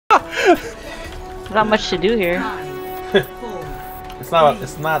Not much to do here. It's not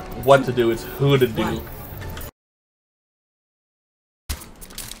what to do, it's who to do.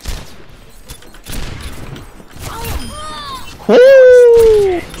 Woo!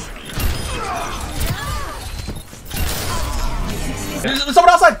 There's someone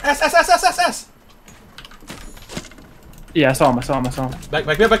outside! S! Yeah, I saw him. Back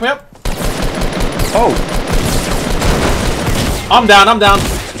me up! Oh! I'm down.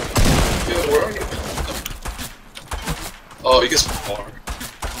 Oh, you get some more.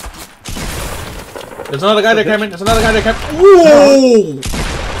 There's another guy there, Cameron. Whoa!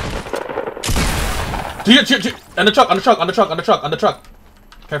 On the truck.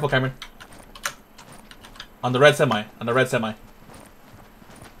 Careful, Cameron. On the red semi.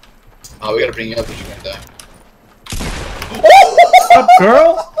 Oh, we gotta bring you up if you're gonna die. What's up,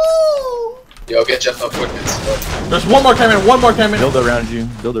 girl? Yo, get Jeff up quick. There's one more, Cameron. Build around you.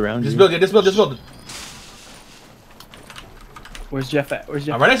 Just build it. Where's Jeff at?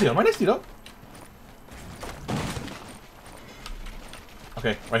 I'm right next to you, though.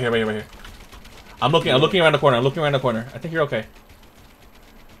 Okay, right here. I'm looking around the corner. I think you're okay.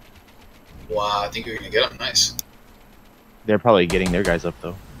 Wow, I think you're gonna get him. Nice. They're probably getting their guys up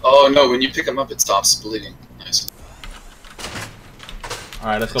though. Oh no, when you pick him up, it stops bleeding. Nice.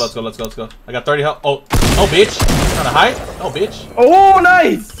 Alright, let's go. I got 30 health. Oh, bitch. Trying to hide? Oh, bitch. Oh,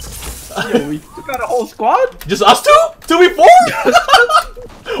 nice! Yo, we got a whole squad? Just us two? 2v4?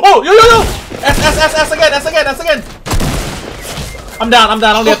 Oh, yo! S again. I'm down.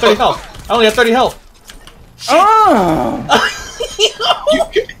 I only have 30 health. Oh!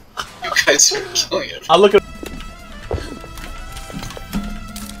 You guys are killing it. I'll look at.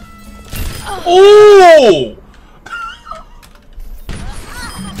 Oh!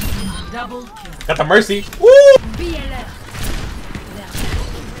 Got the mercy. Woo!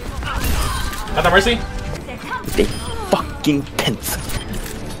 Got the mercy. They fucking tense.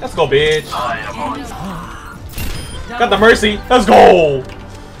 Let's go, bitch. Got the mercy. Let's go.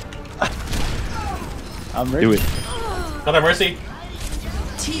 I'm ready. Do it. Got the mercy.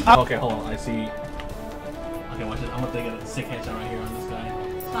 Okay, hold on. I see. Okay, watch this. I'm gonna take a sick headshot right here on this guy.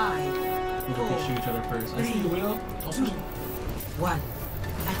 5, We can shoot each other first. I see you, Widow. 2, 1.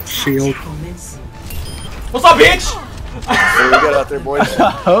 Shield. What's up, bitch? What do we got out there, boys?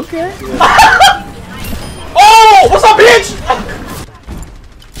 Okay. Oh! What's up, bitch?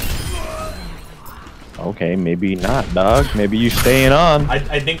 Okay, maybe not, dog. Maybe you staying on.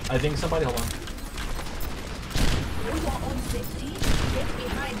 I think somebody. Hold on.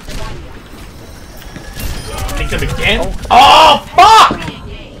 Think him again? Oh fuck!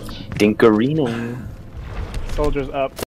 Dinkarino. Soldiers up.